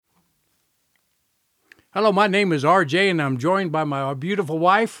Hello, my name is RJ, and I'm joined by my beautiful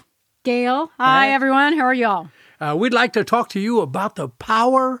wife, Gail. Hi, everyone. How are y'all? We'd like to talk to you about the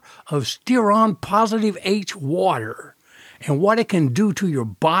power of Steron Positive H water and what it can do to your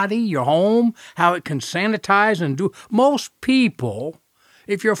body, your home, how it can sanitize and do. Most people,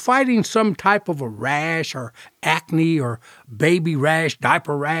 if you're fighting some type of a rash or acne or baby rash,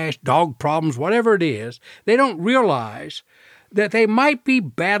 diaper rash, dog problems, whatever it is, they don't realize that they might be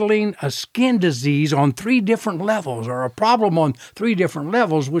battling a skin disease on 3 different levels or a problem on 3 different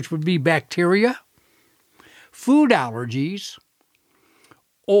levels, which would be bacteria, food allergies,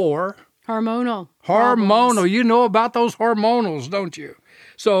 or Hormonal. You know about those hormonals, don't you?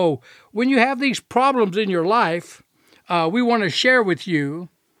 So when you have these problems in your life, we want to share with you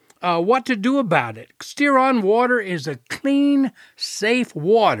what to do about it. Steron water is a clean, safe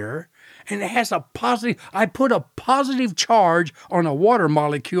water, and it has I put a positive charge on a water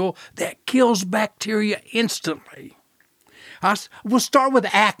molecule that kills bacteria instantly. We'll start with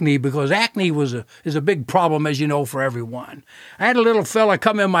acne, because acne is a big problem, as you know, for everyone. I had a little fella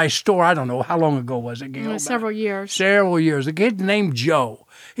come in my store, I don't know, how long ago was it, Gail? Several years. Several years. A kid named Joe.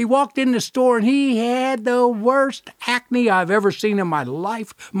 He walked in the store, and he had the worst acne I've ever seen in my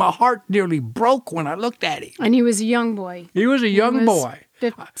life. My heart nearly broke when I looked at him. And he was a young boy. He was a young boy.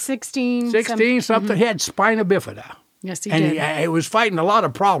 16. 16, something. He had spina bifida. Yes, he and did. He was fighting a lot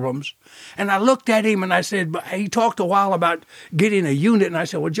of problems. And I looked at him and I said, he talked a while about getting a unit. And I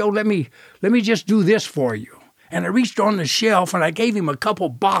said, well, Joe, let me just do this for you. And I reached on the shelf and I gave him a couple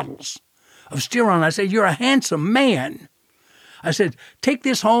bottles of Steron. I said, you're a handsome man. I said, take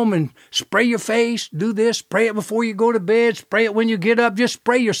this home and spray your face, do this, spray it before you go to bed, spray it when you get up. Just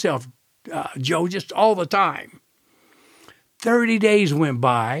spray yourself, Joe, just all the time. 30 days went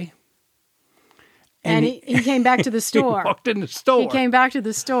by. And he came back to the store. He walked in the store. He came back to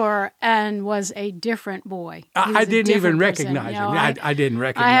the store and was a different boy. I didn't even recognize him. I didn't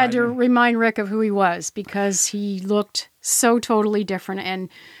recognize him. I had to remind Rick of who he was, because he looked so totally different and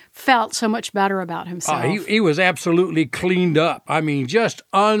felt so much better about himself. He was absolutely cleaned up. I mean, just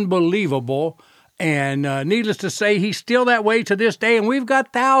unbelievable. And needless to say, he's still that way to this day. And we've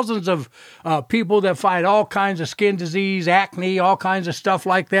got thousands of people that fight all kinds of skin disease, acne, all kinds of stuff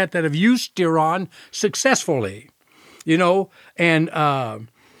like that have used Steron successfully. You know, and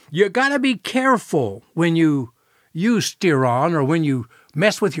you got to be careful when you use Steron or when you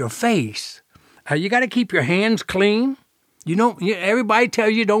mess with your face. You got to keep your hands clean. Everybody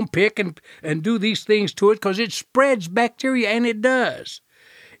tells you don't pick and do these things to it because it spreads bacteria, and it does.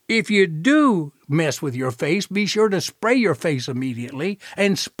 If you do mess with your face, be sure to spray your face immediately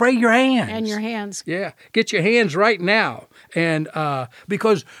and spray your hands. And your hands. Yeah, get your hands right now. And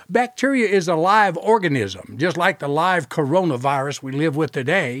because bacteria is a live organism, just like the live coronavirus we live with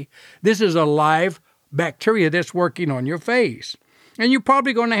today. This is a live bacteria that's working on your face. And you're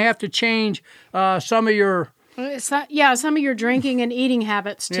probably going to have to change some of your... some of your drinking and eating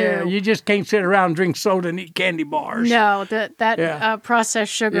habits, too. Yeah, you just can't sit around and drink soda and eat candy bars. No, that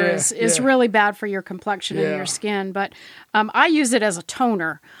processed sugar is really bad for your complexion and your skin. But I use it as a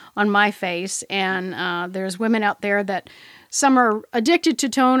toner on my face, and there's women out there that some are addicted to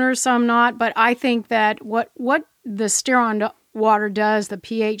toners, some not. But I think that what the Steron water does, the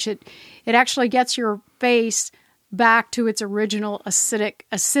pH, it actually gets your face back to its original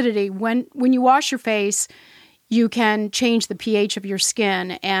acidity. When you wash your face, you can change the pH of your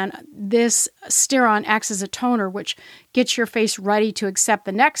skin, and this Steron acts as a toner, which gets your face ready to accept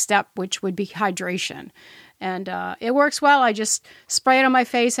the next step, which would be hydration. And it works well. I just spray it on my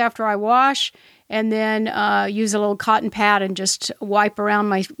face after I wash, and then use a little cotton pad and just wipe around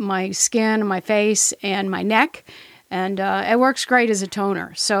my skin, my face, and my neck. And it works great as a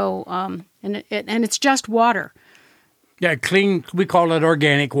toner. So, and it's just water. Yeah, clean, we call it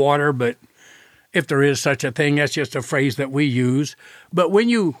organic water, but if there is such a thing, that's just a phrase that we use. But when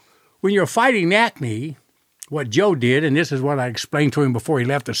you're fighting acne, what Joe did, and this is what I explained to him before he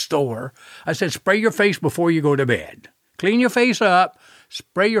left the store, I said, spray your face before you go to bed. Clean your face up,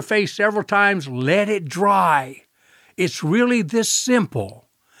 spray your face several times, let it dry. It's really this simple.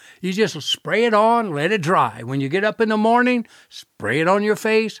 You just spray it on, let it dry. When you get up in the morning, spray it on your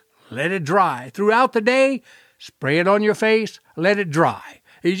face, let it dry. Throughout the day, spray it on your face, let it dry.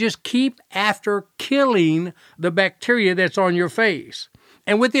 You just keep after killing the bacteria that's on your face.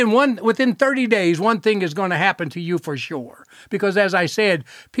 And within 30 days, one thing is going to happen to you for sure. Because as I said,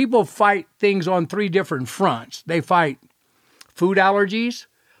 people fight things on 3 different fronts. They fight food allergies,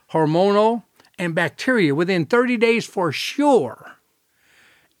 hormonal, and bacteria within 30 days for sure.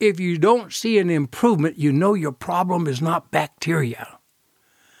 If you don't see an improvement, you know your problem is not bacteria.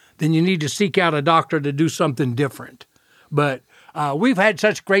 then you need to seek out a doctor to do something different. But we've had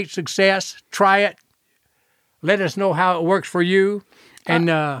such great success. Try it. Let us know how it works for you. And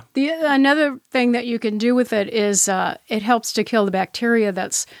another thing that you can do with it is it helps to kill the bacteria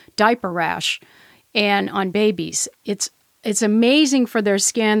that's diaper rash, and on babies, it's amazing for their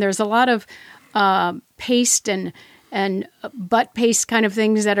skin. There's a lot of paste and butt paste kind of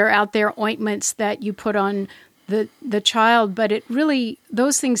things that are out there, ointments that you put on the child, but it really,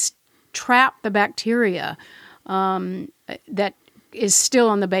 those things trap the bacteria that is still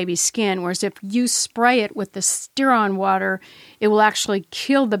on the baby's skin, whereas if you spray it with the Steron water, it will actually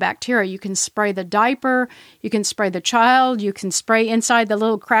kill the bacteria. You can spray the diaper, you can spray the child, you can spray inside the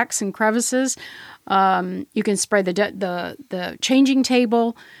little cracks and crevices, you can spray the changing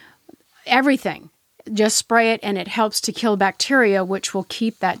table, everything. Just spray it, and it helps to kill bacteria, which will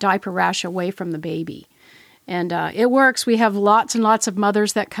keep that diaper rash away from the baby. And it works. We have lots and lots of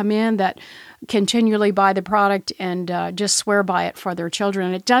mothers that come in that continually buy the product and just swear by it for their children.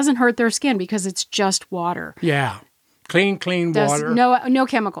 And it doesn't hurt their skin because it's just water. Yeah. Clean water. No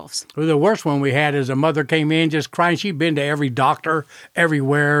chemicals. Well, the worst one we had is a mother came in just crying. She'd been to every doctor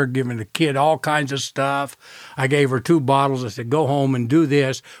everywhere, giving the kid all kinds of stuff. I gave her 2 bottles. I said, go home and do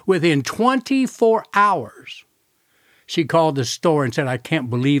this. Within 24 hours, she called the store and said, I can't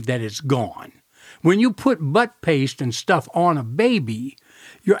believe that it's gone. When you put butt paste and stuff on a baby,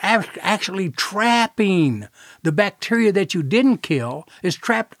 you're actually trapping the bacteria that you didn't kill is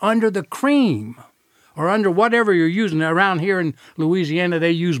trapped under the cream or under whatever you're using. Around here in Louisiana, they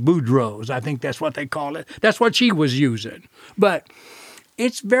use Boudreaux's. I think that's what they call it. That's what she was using. But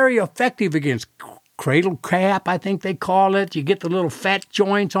it's very effective against cradle cap, I think they call it. You get the little fat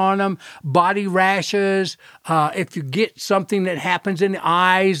joints on them, body rashes. If you get something that happens in the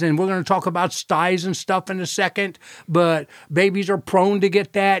eyes, and we're going to talk about styes and stuff in a second, but babies are prone to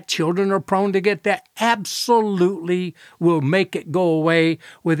get that. Children are prone to get that. Absolutely will make it go away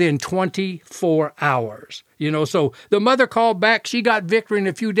within 24 hours. So the mother called back. She got victory in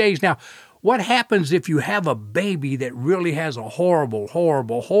a few days. Now, what happens if you have a baby that really has a horrible,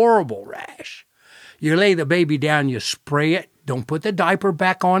 horrible, horrible rash? You lay the baby down, you spray it. Don't put the diaper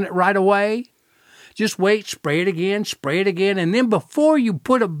back on it right away. Just wait, spray it again. And then before you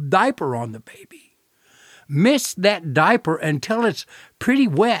put a diaper on the baby, mist that diaper until it's pretty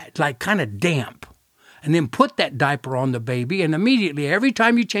wet, like kind of damp. And then put that diaper on the baby. And immediately, every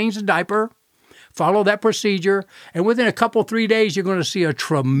time you change the diaper, follow that procedure. And within a couple, 3 days, you're going to see a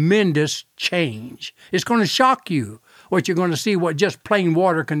tremendous change. It's going to shock you what you're going to see, what just plain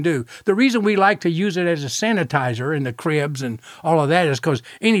water can do. The reason we like to use it as a sanitizer in the cribs and all of that is because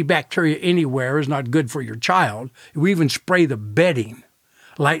any bacteria anywhere is not good for your child. We even spray the bedding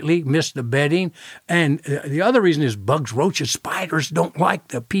lightly, mist the bedding. And the other reason is bugs, roaches, spiders don't like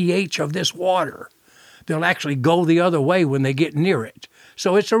the pH of this water. They'll actually go the other way when they get near it.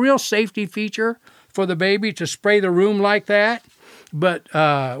 So it's a real safety feature for the baby to spray the room like that. But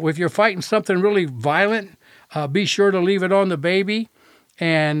if you're fighting something really violent, be sure to leave it on the baby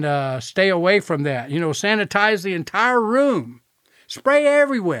and stay away from that. Sanitize the entire room. Spray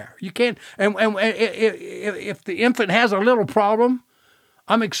everywhere. You can't. And if the infant has a little problem,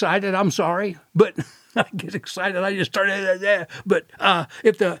 I'm excited. I'm sorry, but I get excited. I just started there. But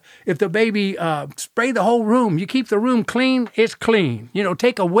if the baby spray the whole room, you keep the room clean. It's clean.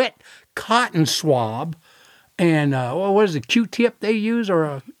 Take a wet cotton swab and what is it? Q-tip they use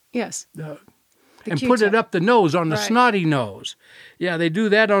or yes. And put it up the nose on the snotty nose. Yeah, they do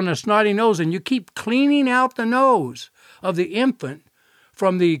that on the snotty nose, and you keep cleaning out the nose of the infant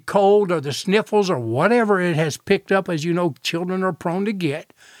from the cold or the sniffles or whatever it has picked up, as you know, children are prone to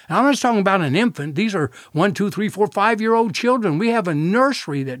get. And I'm not talking about an infant. These are 1, 2, 3, 4, 5-year-old children. We have a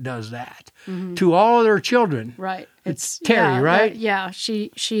nursery that does that to all of their children. Right. It's Terry, right? Yeah, she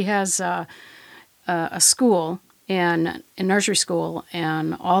has a school, and a nursery school,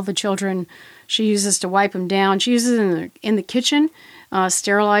 and all the children she uses to wipe them down. She uses it in the kitchen,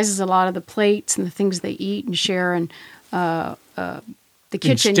 sterilizes a lot of the plates and the things they eat and share, and the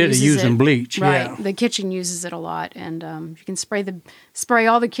kitchen instead uses of using it, bleach. Right, yeah. The kitchen uses it a lot, and you can spray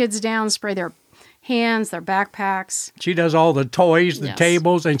all the kids down, spray their hands, their backpacks. She does all the toys, the Yes.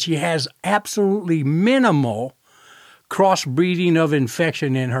 tables, and she has absolutely minimal crossbreeding of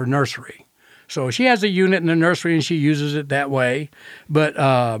infection in her nursery. So she has a unit in the nursery, and she uses it that way. But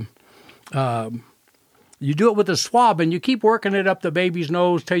you do it with a swab, and you keep working it up the baby's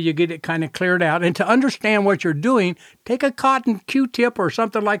nose till you get it kind of cleared out. And to understand what you're doing, take a cotton Q-tip or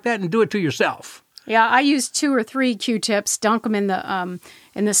something like that and do it to yourself. Yeah, I use 2 or 3 Q-tips, dunk them in the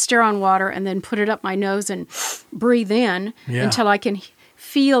Steron water, and then put it up my nose and breathe in until I can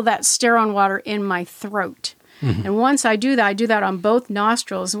feel that Steron water in my throat. And once I do that on both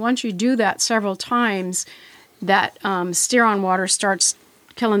nostrils. And once you do that several times, that Steron water starts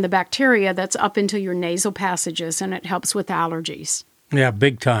killing the bacteria that's up into your nasal passages, and it helps with allergies. Yeah,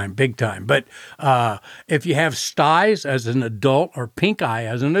 big time, big time. But if you have styes as an adult or pink eye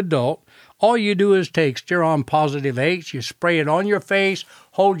as an adult, all you do is take Steron Positive H, you spray it on your face,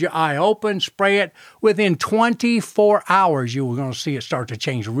 hold your eye open, spray it. Within 24 hours, you're going to see it start to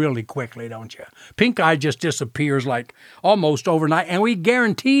change really quickly, don't you? Pink eye just disappears like almost overnight, and we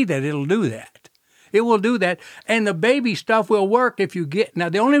guarantee that it'll do that. It will do that, and the baby stuff will work if you get... Now,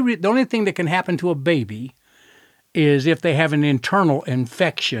 the only thing that can happen to a baby is if they have an internal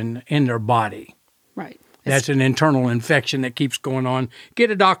infection in their body. Right. That's an internal infection that keeps going on.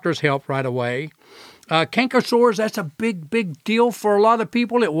 Get a doctor's help right away. Canker sores, that's a big, big deal for a lot of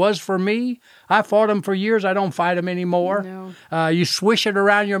people. It was for me. I fought them for years. I don't fight them anymore. No. You swish it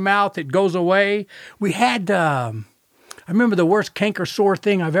around your mouth, it goes away. We had, I remember the worst canker sore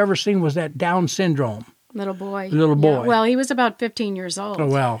thing I've ever seen was that Down syndrome. Little boy. Yeah, well, he was about 15 years old. Oh,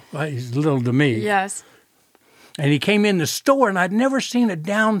 well, he's little to me. Yes. And he came in the store, and I'd never seen a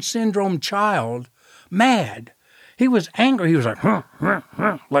Down syndrome child mad. He was angry. He was like,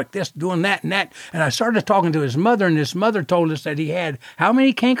 like this, doing that and that. And I started talking to his mother, and his mother told us that he had how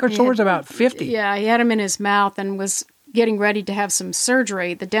many canker sores? About 50. Yeah, he had them in his mouth and was getting ready to have some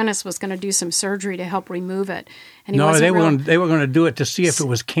surgery. The dentist was going to do some surgery to help remove it. And they were going to do it to see if it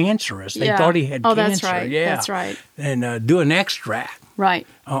was cancerous. They thought he had cancer. That's right. Yeah, that's right. And do an extract. Right.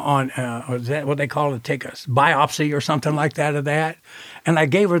 Is that what they call it? Take a biopsy or something like that of that. And I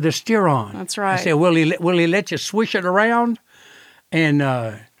gave her the Steron. That's right. I said, will he let you swish it around?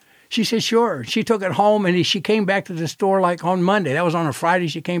 And she said, sure. She took it home, and she came back to the store like on Monday. That was on a Friday.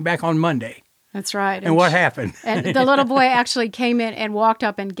 She came back on Monday. That's right. And what happened? And the little boy actually came in and walked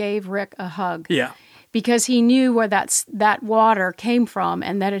up and gave Rick a hug. Yeah. Because he knew where that water came from,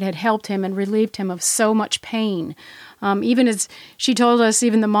 and that it had helped him and relieved him of so much pain. Even as she told us,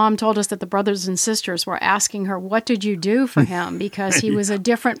 even the mom told us that the brothers and sisters were asking her, what did you do for him? Because he was a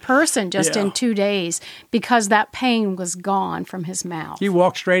different person just in 2 days, because that pain was gone from his mouth. He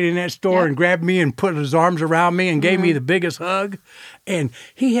walked straight in that store and grabbed me and put his arms around me and gave me the biggest hug. And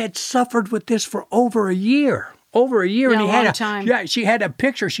he had suffered with this for over a year. And he had time. Yeah, she had a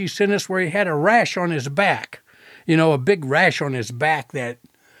picture she sent us where he had a rash on his back. A big rash on his back that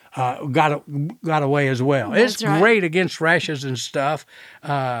got away as well. It's great against rashes and stuff.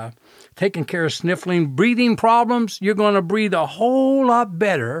 Taking care of sniffling, breathing problems. You're going to breathe a whole lot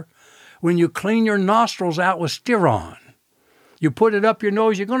better when you clean your nostrils out with Steron. You put it up your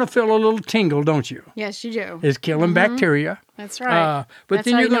nose, you're going to feel a little tingle, don't you? Yes, you do. It's killing bacteria. That's right. But That's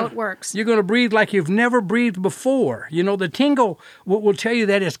then how you're you know it works. You're going to breathe like you've never breathed before. The tingle will tell you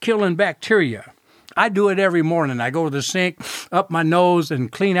that it's killing bacteria. I do it every morning. I go to the sink, up my nose,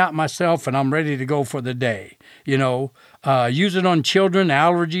 and clean out myself, and I'm ready to go for the day. Use it on children,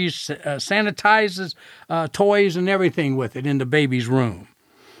 allergies, sanitizes toys and everything with it in the baby's room.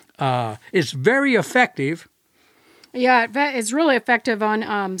 It's very effective. Yeah, it's really effective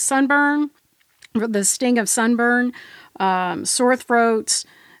on sunburn, the sting of sunburn, sore throats,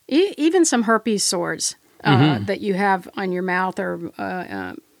 even some herpes sores that you have on your mouth or,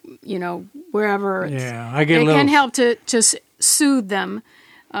 wherever. I get a little... It can help to soothe them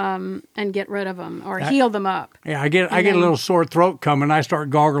and get rid of them or heal them up. Yeah, I get a little sore throat coming. I start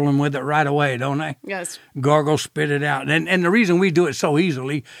gargling with it right away, don't I? Yes. Gargle, spit it out. And the reason we do it so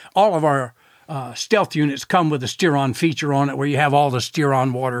easily, all of our stealth units come with a Steron feature on it where you have all the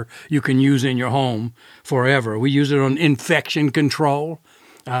Steron water you can use in your home forever. We use it on infection control.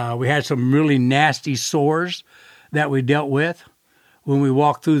 We had some really nasty sores that we dealt with when we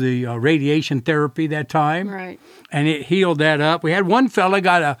walked through the radiation therapy that time. Right. And it healed that up. We had one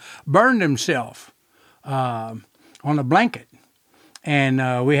fella burned himself on a blanket.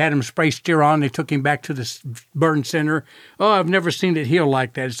 And we had him spray Steron. They took him back to the burn center. Oh, I've never seen it heal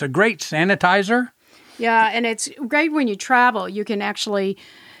like that. It's a great sanitizer. Yeah, and it's great when you travel. You can actually,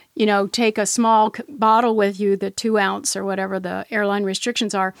 take a small bottle with you, the 2 ounce or whatever the airline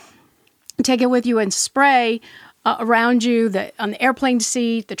restrictions are. Take it with you and spray around you, on the airplane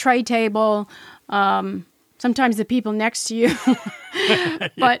seat, the tray table, sometimes the people next to you.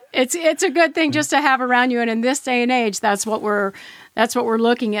 But it's a good thing just to have around you. And in this day and age, that's what we're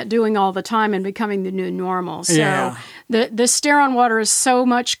looking at doing all the time and becoming the new normal. So the Steron water is so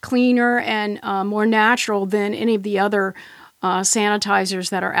much cleaner and more natural than any of the other sanitizers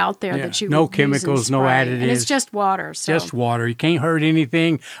that are out there that you no would use and chemicals, no spray. additives. And it's just water. So. Just water. You can't hurt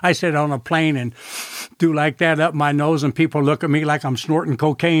anything. I sit on a plane and do like that up my nose, and people look at me like I'm snorting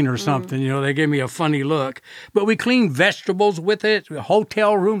cocaine or something. You know, they give me a funny look. But we clean vegetables with it.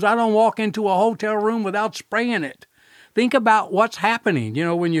 Hotel rooms. I don't walk into a hotel room without spraying it. Think about what's happening. You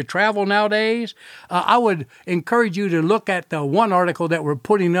know, when you travel nowadays, I would encourage you to look at the one article that we're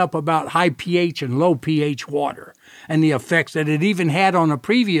putting up about high pH and low pH water and the effects that it even had on a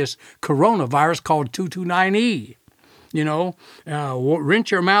previous coronavirus called 229E. You know,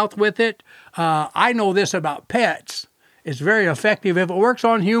 rinse your mouth with it. I know this about pets. It's very effective. If it works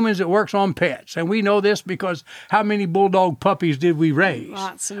on humans, it works on pets. And we know this because how many bulldog puppies did we raise?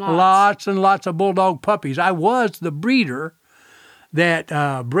 Lots and lots. Lots and lots of bulldog puppies. I was the breeder that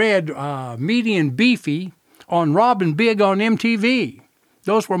bred Meaty and Beefy on Robin Big on MTV.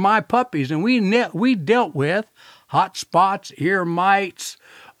 Those were my puppies. And we dealt with hot spots, ear mites,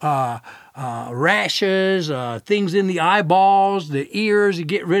 rashes, things in the eyeballs, the ears. You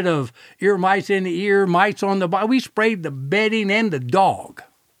get rid of ear mites in the ear, mites on the body. We sprayed the bedding and the dog.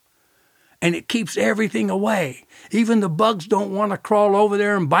 And it keeps everything away. Even the bugs don't want to crawl over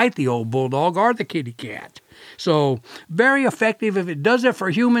there and bite the old bulldog or the kitty cat. So very effective. If it does it for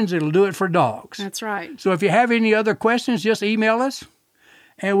humans, it'll do it for dogs. That's right. So if you have any other questions, just email us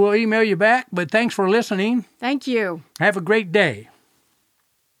and we'll email you back. But thanks for listening. Thank you. Have a great day.